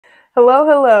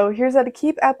Hello! Here's how to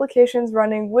keep applications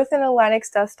running within a Linux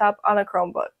desktop on a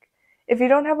Chromebook. If you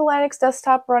don't have a Linux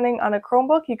desktop running on a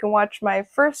Chromebook, you can watch my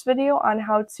first video on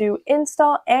how to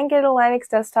install and get a Linux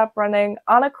desktop running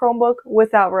on a Chromebook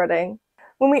without rooting.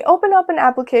 When we open up an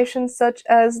application such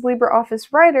as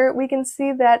LibreOffice Writer, we can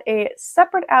see that a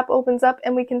separate app opens up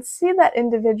and we can see that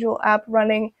individual app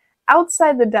running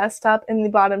outside the desktop in the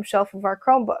bottom shelf of our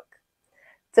Chromebook.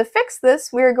 To fix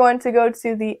this, we are going to go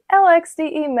to the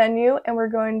LXDE menu and we're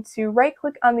going to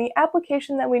right-click on the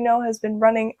application that we know has been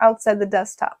running outside the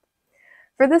desktop.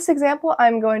 For this example,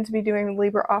 I'm going to be doing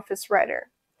LibreOffice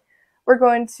Writer. We're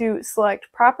going to select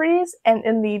Properties, and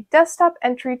in the Desktop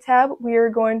Entry tab, we are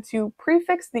going to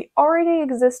prefix the already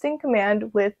existing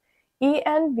command with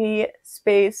env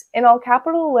space, in all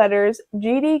capital letters,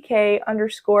 gdk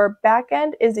underscore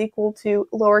backend is equal to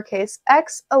lowercase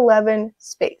x11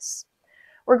 space.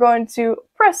 We're going to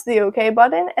press the OK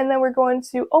button, and then we're going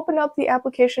to open up the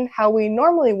application how we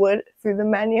normally would through the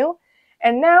menu.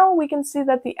 And now we can see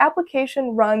that the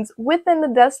application runs within the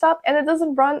desktop and it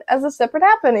doesn't run as a separate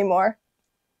app anymore.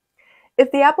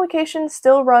 If the application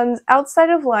still runs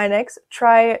outside of Linux,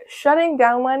 try shutting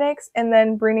down Linux and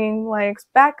then bringing Linux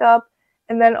back up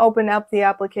and then open up the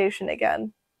application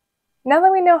again. Now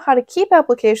that we know how to keep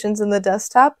applications in the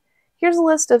desktop, here's a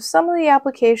list of some of the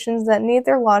applications that need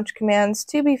their launch commands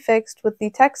to be fixed with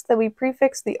the text that we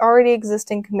prefixed the already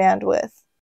existing command with.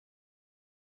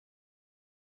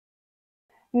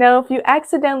 Now, if you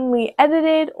accidentally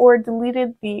edited or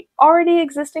deleted the already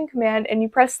existing command and you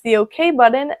press the OK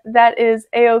button, that is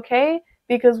A-OK,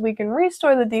 because we can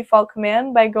restore the default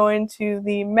command by going to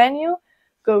the menu,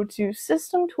 go to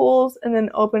System Tools, and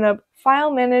then open up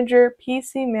File Manager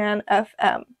PCMan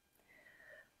FM.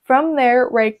 From there,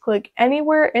 right-click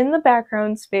anywhere in the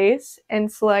background space and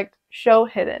select Show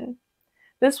Hidden.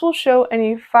 This will show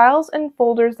any files and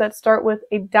folders that start with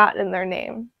a dot in their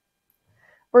name.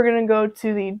 We're going to go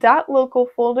to the .local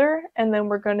folder, and then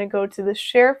we're going to go to the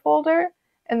Share folder,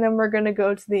 and then we're going to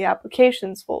go to the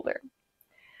Applications folder.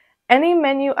 Any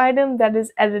menu item that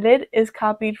is edited is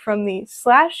copied from the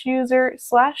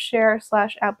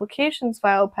 /user/share/applications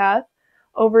file path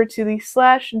over to the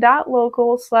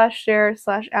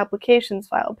 /.local/share/applications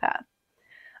file path.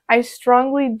 I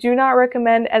strongly do not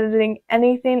recommend editing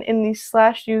anything in the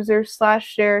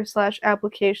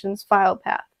 /user/share/applications file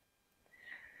path.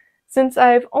 Since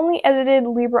I've only edited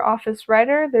LibreOffice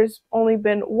Writer, there's only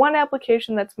been one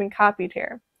application that's been copied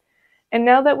here. And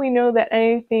now that we know that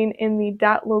anything in the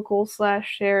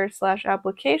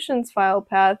 .local/share/applications file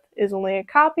path is only a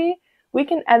copy, we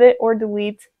can edit or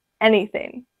delete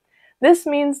anything. This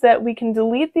means that we can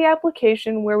delete the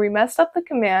application where we messed up the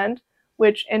command,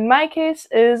 which in my case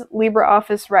is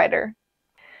LibreOffice Writer.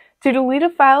 To delete a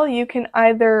file, you can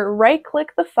either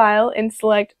right-click the file and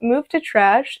select Move to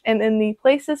Trash, and in the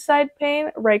Places side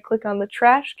pane, right-click on the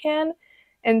trash can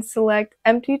and select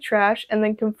Empty Trash, and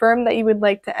then confirm that you would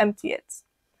like to empty it.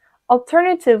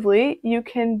 Alternatively, you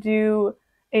can do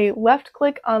a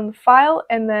left-click on the file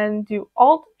and then do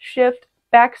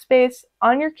Alt-Shift-Backspace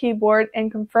on your keyboard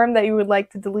and confirm that you would like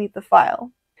to delete the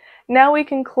file. Now we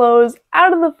can close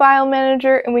out of the file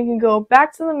manager and we can go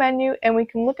back to the menu and we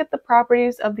can look at the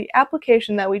properties of the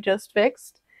application that we just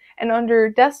fixed. And under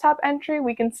Desktop Entry,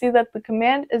 we can see that the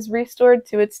command is restored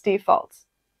to its default.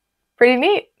 Pretty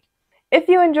neat! If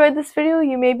you enjoyed this video,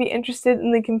 you may be interested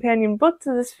in the companion book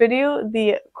to this video,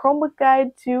 the Chromebook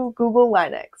Guide to Google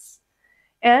Linux.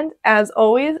 And as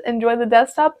always, enjoy the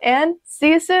desktop and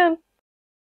see you soon!